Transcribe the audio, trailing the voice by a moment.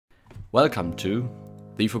Welcome to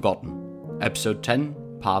The Forgotten, Episode 10,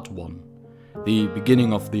 Part 1, The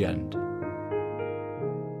Beginning of the End.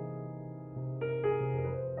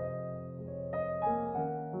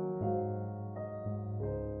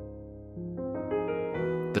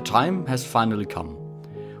 The time has finally come.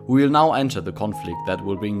 We will now enter the conflict that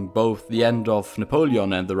will bring both the end of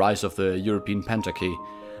Napoleon and the rise of the European Pentarchy,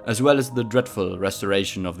 as well as the dreadful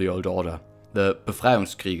restoration of the old order, the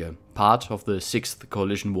Befreiungskriege, part of the Sixth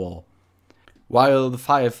Coalition War. While the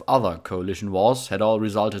 5 other coalition wars had all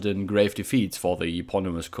resulted in grave defeats for the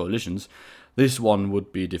eponymous coalitions, this one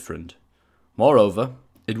would be different. Moreover,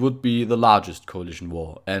 it would be the largest coalition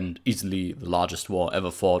war, and easily the largest war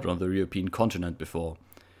ever fought on the European continent before.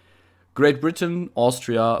 Great Britain,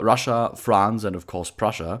 Austria, Russia, France and of course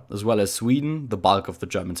Prussia, as well as Sweden, the bulk of the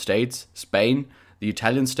German states, Spain, the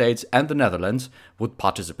Italian states and the Netherlands would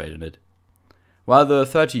participate in it. While the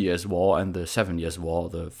 30 Years' War and the 7 Years' War,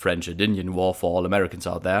 the French and Indian War for all Americans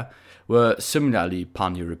out there, were similarly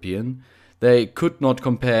pan-European, they could not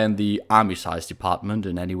compare in the army size department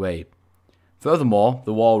in any way. Furthermore,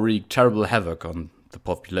 the war wreaked terrible havoc on the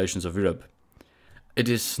populations of Europe. It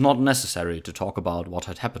is not necessary to talk about what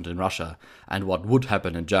had happened in Russia and what would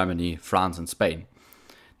happen in Germany, France and Spain.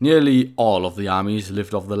 Nearly all of the armies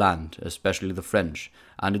lived off the land, especially the French,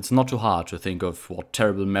 and it's not too hard to think of what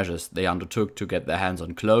terrible measures they undertook to get their hands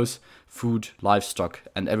on clothes, food, livestock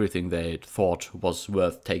and everything they thought was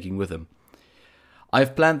worth taking with them.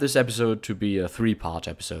 I've planned this episode to be a 3-part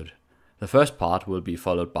episode. The first part will be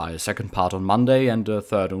followed by a second part on Monday and a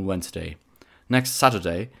third on Wednesday. Next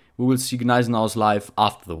Saturday, we will see Gneisenau's life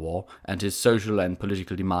after the war and his social and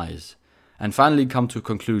political demise, and finally come to a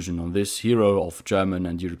conclusion on this hero of German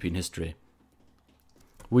and European history.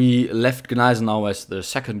 We left Gneisenau as the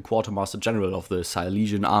second quartermaster general of the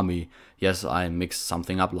Silesian army. Yes, I mixed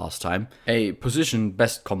something up last time. A position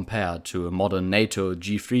best compared to a modern NATO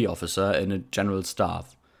G3 officer in a general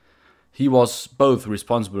staff. He was both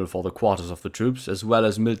responsible for the quarters of the troops as well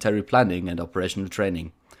as military planning and operational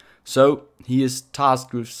training. So, he is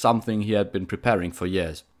tasked with something he had been preparing for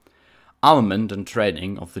years: armament and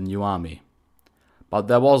training of the new army. But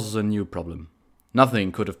there was a new problem.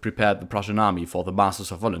 Nothing could have prepared the Prussian army for the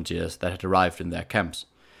masses of volunteers that had arrived in their camps.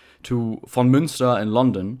 To von Münster in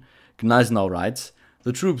London, Gneisenau writes,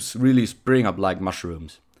 "The troops really spring up like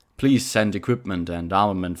mushrooms. Please send equipment and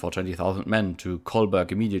armament for 20,000 men to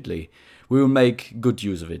Kolberg immediately. We will make good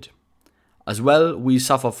use of it. As well, we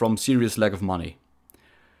suffer from serious lack of money.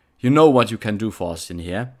 You know what you can do for us in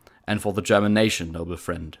here, and for the German nation, noble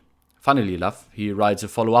friend." Funnily enough, he writes a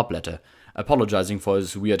follow-up letter, apologizing for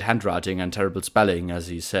his weird handwriting and terrible spelling, as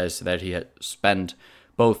he says that he had spent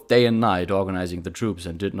both day and night organizing the troops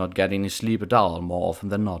and did not get any sleep at all more often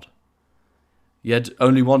than not. Yet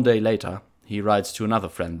only one day later, he writes to another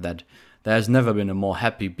friend that there has never been a more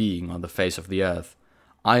happy being on the face of the earth.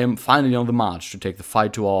 "I am finally on the march to take the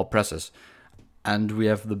fight to our oppressors, and we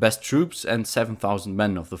have the best troops and 7,000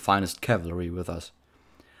 men of the finest cavalry with us."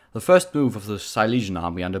 The first move of the Silesian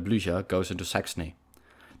army under Blücher goes into Saxony.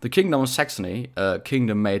 The Kingdom of Saxony, a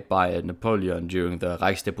kingdom made by Napoleon during the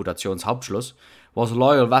Reichsdeputationshauptschluss, was a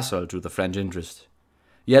loyal vassal to the French interest.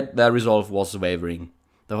 Yet their resolve was wavering.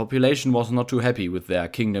 The population was not too happy with their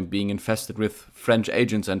kingdom being infested with French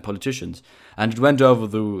agents and politicians, and it went over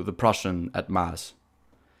to the Prussian at mass.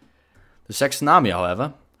 The Saxon army,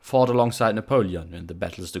 however, fought alongside Napoleon in the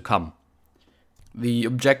battles to come. The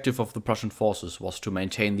objective of the Prussian forces was to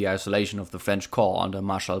maintain the isolation of the French corps under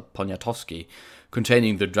Marshal Poniatowski,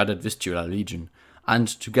 containing the dreaded Vistula Legion, and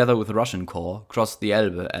together with the Russian corps, cross the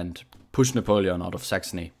Elbe and push Napoleon out of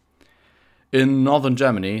Saxony. In northern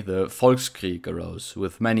Germany, the Volkskrieg arose,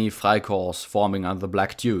 with many Freikorps forming under the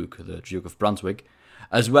Black Duke, the Duke of Brunswick,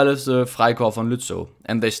 as well as the Freikorps von Lützow,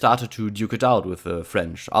 and they started to duke it out with the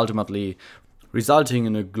French, ultimately resulting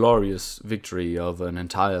in a glorious victory over an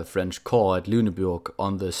entire French corps at Lüneburg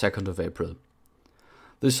on the 2nd of April.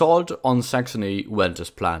 The assault on Saxony went as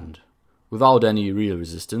planned. Without any real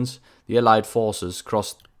resistance, the Allied forces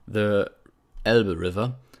crossed the Elbe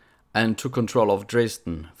River and took control of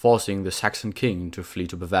Dresden, forcing the Saxon king to flee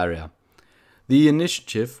to Bavaria. The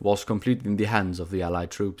initiative was completely in the hands of the Allied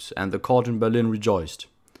troops, and the court in Berlin rejoiced.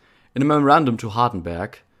 In a memorandum to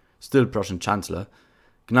Hardenberg, still Prussian Chancellor,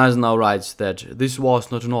 Gneisenau writes that this war is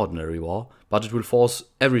not an ordinary war, but it will force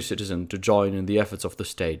every citizen to join in the efforts of the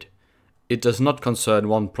state. It does not concern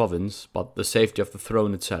one province, but the safety of the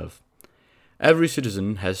throne itself. Every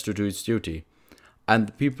citizen has to do its duty, and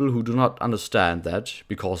the people who do not understand that,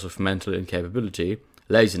 because of mental incapability,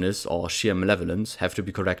 laziness or sheer malevolence, have to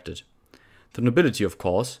be corrected. The nobility, of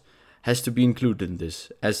course, has to be included in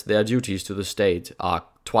this, as their duties to the state are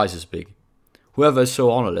twice as big. Whoever is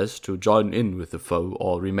so honorless to join in with the foe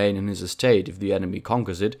or remain in his estate if the enemy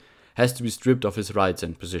conquers it has to be stripped of his rights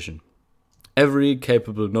and position. Every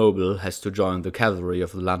capable noble has to join the cavalry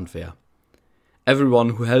of the Landwehr.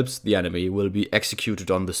 Everyone who helps the enemy will be executed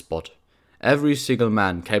on the spot. Every single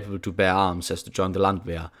man capable to bear arms has to join the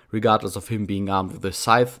Landwehr, regardless of him being armed with a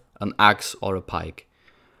scythe, an axe or a pike.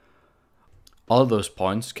 All those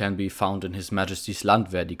points can be found in His Majesty's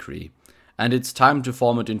Landwehr decree, and it's time to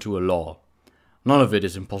form it into a law. None of it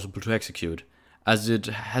is impossible to execute, as it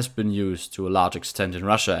has been used to a large extent in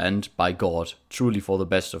Russia and, by God, truly for the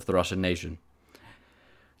best of the Russian nation.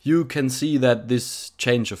 You can see that this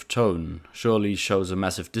change of tone surely shows a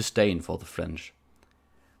massive disdain for the French.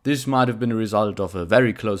 This might have been a result of a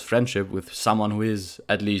very close friendship with someone who is,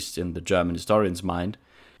 at least in the German historian's mind,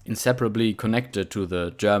 inseparably connected to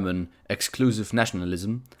the German exclusive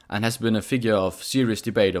nationalism and has been a figure of serious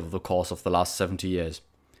debate over the course of the last 70 years.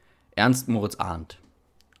 Ernst Moritz Arndt.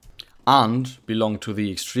 Arndt belonged to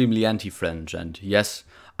the extremely anti-French and, yes,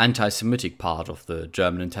 anti-Semitic part of the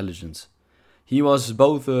German intelligence. He was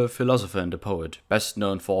both a philosopher and a poet, best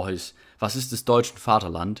known for his Was ist des deutschen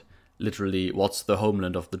Vaterland, literally What's the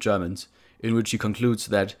homeland of the Germans, in which he concludes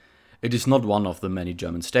that it is not one of the many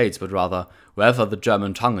German states, but rather wherever the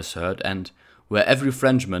German tongue is heard and where every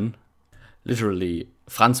Frenchman, literally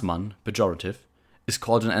Franzmann, pejorative, is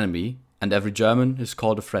called an enemy and every German is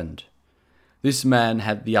called a friend. This man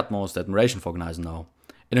had the utmost admiration for Gneisenau.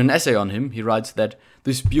 In an essay on him, he writes that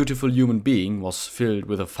this beautiful human being was filled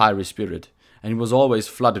with a fiery spirit, and he was always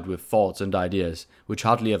flooded with thoughts and ideas, which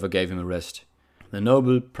hardly ever gave him a rest. The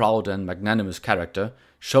noble, proud, and magnanimous character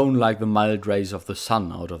shone like the mild rays of the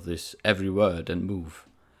sun out of this every word and move.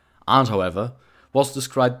 Arndt, however, was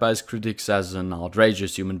described by his critics as an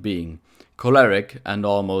outrageous human being, choleric and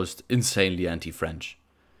almost insanely anti-French.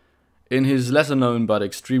 In his lesser-known but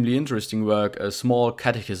extremely interesting work, A Small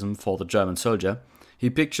Catechism for the German Soldier, he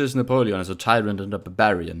pictures Napoleon as a tyrant and a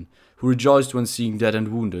barbarian, who rejoiced when seeing dead and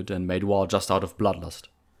wounded and made war just out of bloodlust.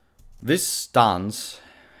 This stance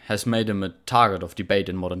has made him a target of debate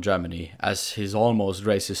in modern Germany, as his almost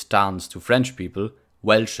racist stance to French people,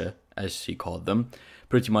 Welsche, as he called them,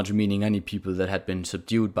 pretty much meaning any people that had been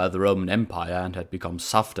subdued by the Roman Empire and had become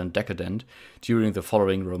soft and decadent during the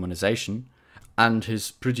following Romanization, and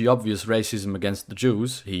his pretty obvious racism against the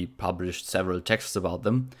Jews, he published several texts about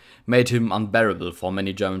them, made him unbearable for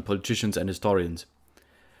many German politicians and historians.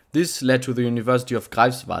 This led to the University of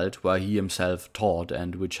Greifswald, where he himself taught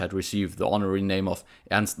and which had received the honorary name of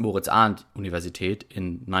Ernst Moritz Arndt Universität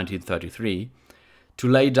in 1933, to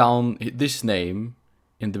lay down this name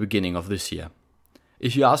in the beginning of this year.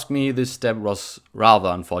 If you ask me, this step was rather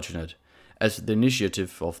unfortunate, as the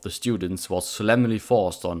initiative of the students was solemnly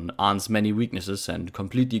forced on Arndt's many weaknesses and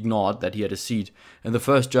completely ignored that he had a seat in the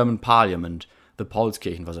first German parliament, the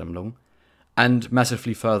Paulskirchenversammlung, and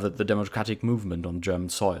massively furthered the democratic movement on German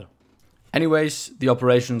soil. Anyways, the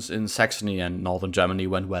operations in Saxony and northern Germany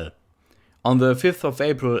went well. On the 5th of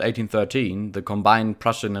April 1813, the combined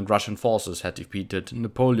Prussian and Russian forces had defeated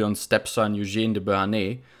Napoleon's stepson Eugène de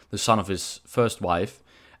Beauharnais, the son of his first wife,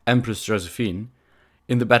 Empress Josephine,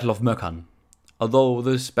 in the Battle of Möckern. Although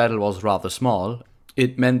this battle was rather small,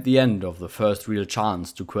 it meant the end of the first real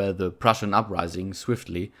chance to quell the Prussian uprising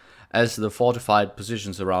swiftly, as the fortified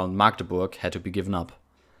positions around Magdeburg had to be given up.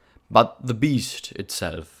 But the beast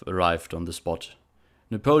itself arrived on the spot.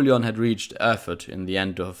 Napoleon had reached Erfurt in the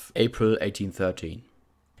end of April 1813.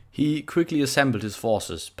 He quickly assembled his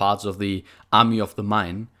forces, parts of the Army of the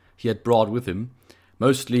Main he had brought with him,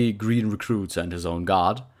 mostly green recruits and his own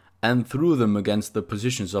guard, and threw them against the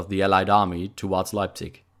positions of the Allied army towards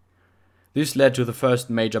Leipzig. This led to the first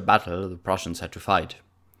major battle the Prussians had to fight.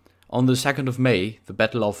 On the 2nd of May, the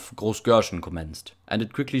Battle of Groß-Görschen commenced, and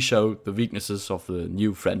it quickly showed the weaknesses of the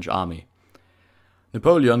new French army.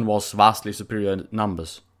 Napoleon was vastly superior in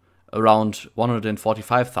numbers, around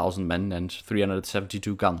 145,000 men and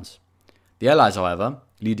 372 guns. The Allies, however,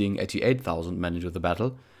 leading 88,000 men into the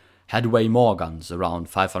battle, had way more guns, around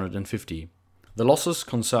 550. The losses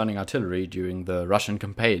concerning artillery during the Russian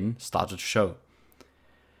campaign started to show.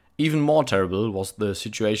 Even more terrible was the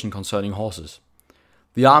situation concerning horses.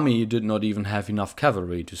 The army did not even have enough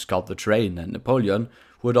cavalry to scout the terrain, and Napoleon,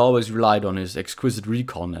 who had always relied on his exquisite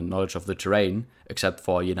recon and knowledge of the terrain, except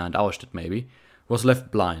for Jena and Auerstedt maybe, was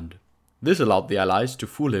left blind. This allowed the Allies to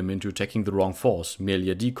fool him into attacking the wrong force, merely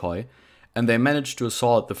a decoy, and they managed to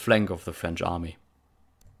assault the flank of the French army.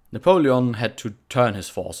 Napoleon had to turn his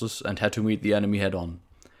forces and had to meet the enemy head-on.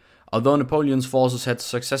 Although Napoleon's forces had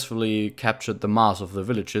successfully captured the mass of the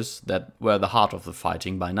villages that were the heart of the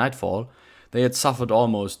fighting by nightfall, they had suffered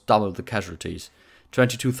almost double the casualties,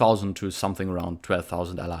 22,000 to something around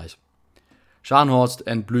 12,000 allies. Scharnhorst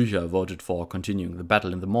and Blücher voted for continuing the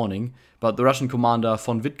battle in the morning, but the Russian commander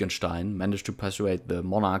von Wittgenstein managed to persuade the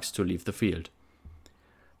monarchs to leave the field.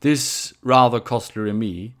 This rather costly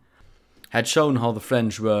remis had shown how the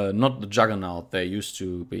French were not the juggernaut they used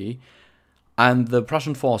to be, and the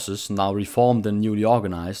Prussian forces, now reformed and newly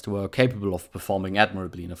organized, were capable of performing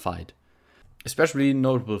admirably in a fight. Especially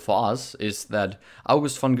notable for us is that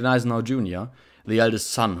August von Gneisenau Jr., the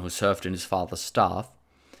eldest son who served in his father's staff,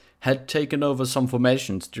 had taken over some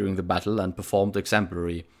formations during the battle and performed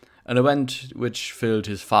exemplary, an event which filled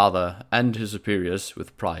his father and his superiors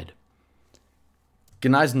with pride.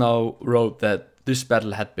 Gneisenau wrote that this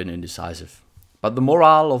battle had been indecisive, but the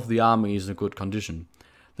morale of the army is in good condition.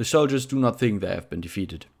 The soldiers do not think they have been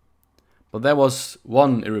defeated. But there was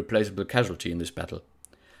one irreplaceable casualty in this battle.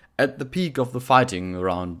 At the peak of the fighting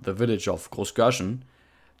around the village of Großgörschen,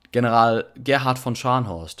 General Gerhard von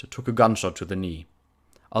Scharnhorst took a gunshot to the knee.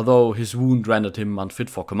 Although his wound rendered him unfit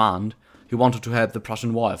for command, he wanted to help the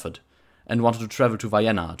Prussian war effort, and wanted to travel to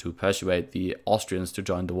Vienna to persuade the Austrians to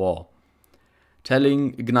join the war.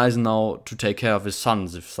 Telling Gneisenau to take care of his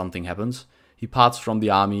sons if something happens, he parts from the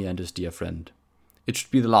army and his dear friend. It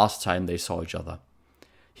should be the last time they saw each other.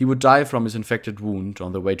 He would die from his infected wound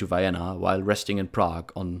on the way to Vienna while resting in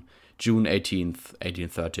Prague on June 18,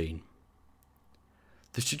 1813.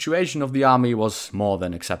 The situation of the army was more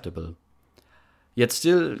than acceptable. Yet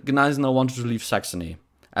still, Gneisenau wanted to leave Saxony,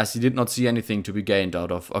 as he did not see anything to be gained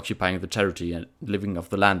out of occupying the territory and living off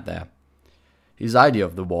the land there. His idea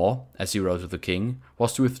of the war, as he wrote to the king,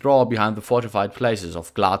 was to withdraw behind the fortified places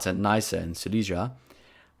of Glatz and Neisse in Silesia,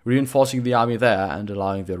 reinforcing the army there and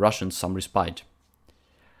allowing the Russians some respite.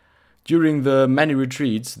 During the many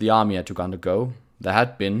retreats the army had to undergo, there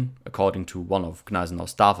had been, according to one of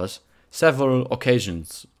Gneisenau's staffers, several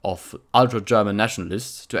occasions of ultra-German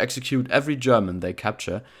nationalists to execute every German they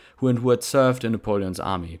capture who had served in Napoleon's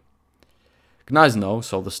army. Gneisenau,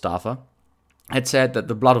 so the staffer, had said that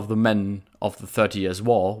the blood of the men of the 30 Years'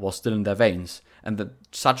 War was still in their veins, and that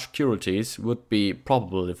such cruelties would be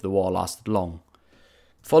probable if the war lasted long.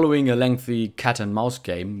 Following a lengthy cat-and-mouse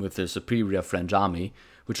game with the superior French army,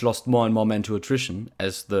 which lost more and more men to attrition,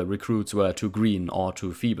 as the recruits were too green or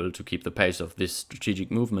too feeble to keep the pace of this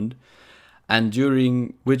strategic movement, and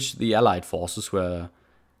during which the Allied forces were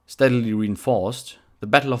steadily reinforced, the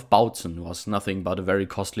Battle of Bautzen was nothing but a very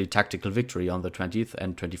costly tactical victory on the 20th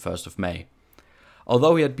and 21st of May.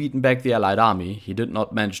 Although he had beaten back the Allied army, he did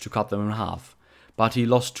not manage to cut them in half, but he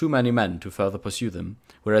lost too many men to further pursue them,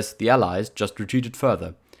 whereas the Allies just retreated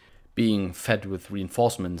further, being fed with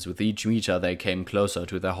reinforcements with each meter they came closer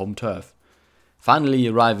to their home turf. Finally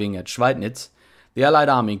arriving at Schweidnitz, the Allied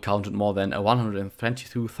army counted more than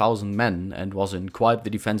 122,000 men and was in quite the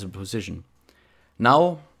defensive position.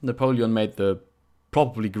 Now Napoleon made the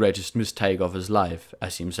probably greatest mistake of his life,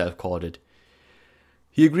 as he himself called it.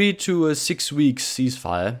 He agreed to a 6-week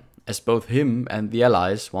ceasefire, as both him and the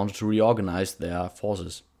Allies wanted to reorganize their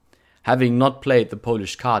forces. Having not played the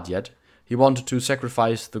Polish card yet, he wanted to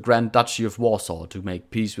sacrifice the Grand Duchy of Warsaw to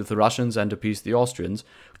make peace with the Russians and appease the Austrians,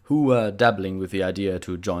 who were dabbling with the idea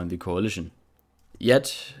to join the coalition.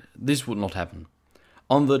 Yet, this would not happen.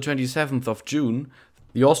 On the 27th of June,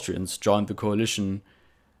 the Austrians joined the coalition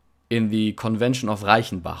in the Convention of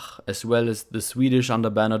Reichenbach, as well as the Swedish under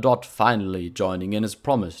Bernadotte finally joining in as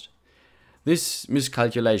promised. This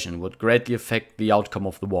miscalculation would greatly affect the outcome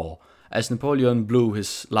of the war, as Napoleon blew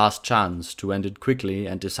his last chance to end it quickly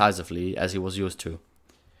and decisively as he was used to.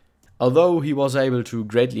 Although he was able to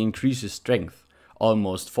greatly increase his strength,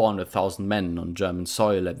 almost 400,000 men on German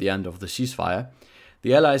soil at the end of the ceasefire,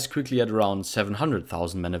 the Allies quickly had around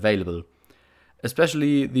 700,000 men available.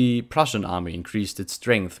 Especially the Prussian army increased its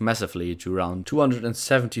strength massively to around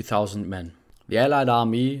 270,000 men. The Allied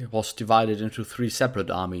army was divided into 3 separate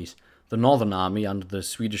armies: the Northern Army under the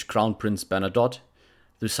Swedish Crown Prince Bernadotte,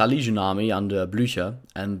 the Silesian Army under Blücher,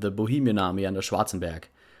 and the Bohemian Army under Schwarzenberg,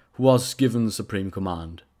 who was given supreme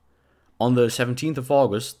command. On the 17th of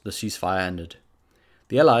August, the ceasefire ended.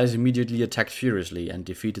 The Allies immediately attacked furiously and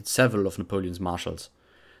defeated several of Napoleon's marshals.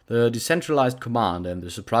 The decentralized command and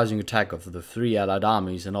the surprising attack of the 3 Allied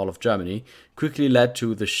armies in all of Germany quickly led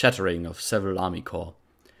to the shattering of several army corps.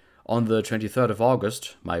 On the 23rd of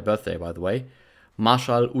August, my birthday by the way,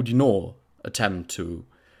 Marshal Oudinot's attempt to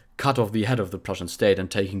cut off the head of the Prussian state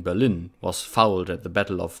and taking Berlin was foiled at the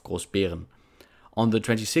Battle of Groß-Beeren. On the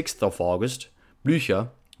 26th of August, Blücher,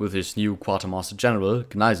 with his new quartermaster general,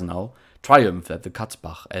 Gneisenau, triumphed at the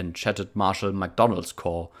Katzbach and shattered Marshal MacDonald's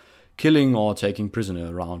corps, killing or taking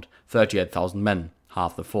prisoner around 38,000 men,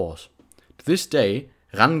 half the force. To this day,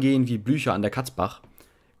 rangehen wie Blücher an der Katzbach,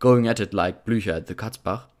 going at it like Blücher at the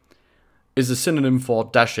Katzbach, is a synonym for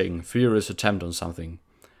dashing, furious attempt on something,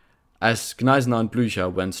 as Gneisenau and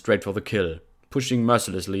Blücher went straight for the kill, pushing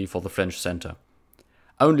mercilessly for the French center.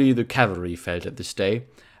 Only the cavalry failed at this day,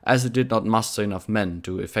 as it did not muster enough men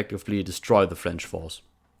to effectively destroy the French force.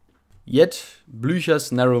 Yet,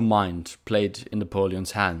 Blücher's narrow mind played in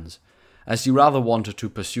Napoleon's hands, as he rather wanted to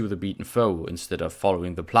pursue the beaten foe instead of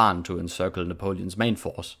following the plan to encircle Napoleon's main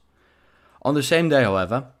force. On the same day,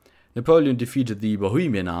 however, Napoleon defeated the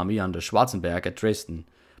Bohemian army under Schwarzenberg at Dresden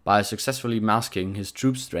by successfully masking his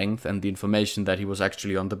troop strength and the information that he was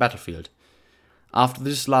actually on the battlefield. After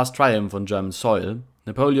this last triumph on German soil,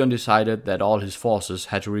 Napoleon decided that all his forces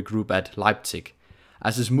had to regroup at Leipzig,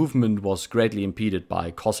 as his movement was greatly impeded by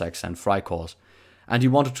Cossacks and Freikorps, and he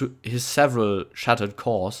wanted his several shattered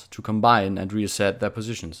corps to combine and reassert their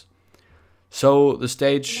positions. So the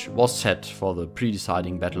stage was set for the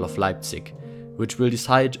pre-deciding Battle of Leipzig, which will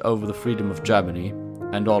decide over the freedom of Germany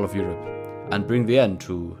and all of Europe, and bring the end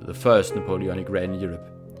to the first Napoleonic reign in Europe.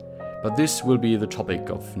 But this will be the topic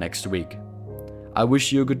of next week. I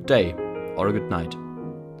wish you a good day or a good night.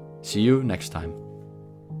 See you next time.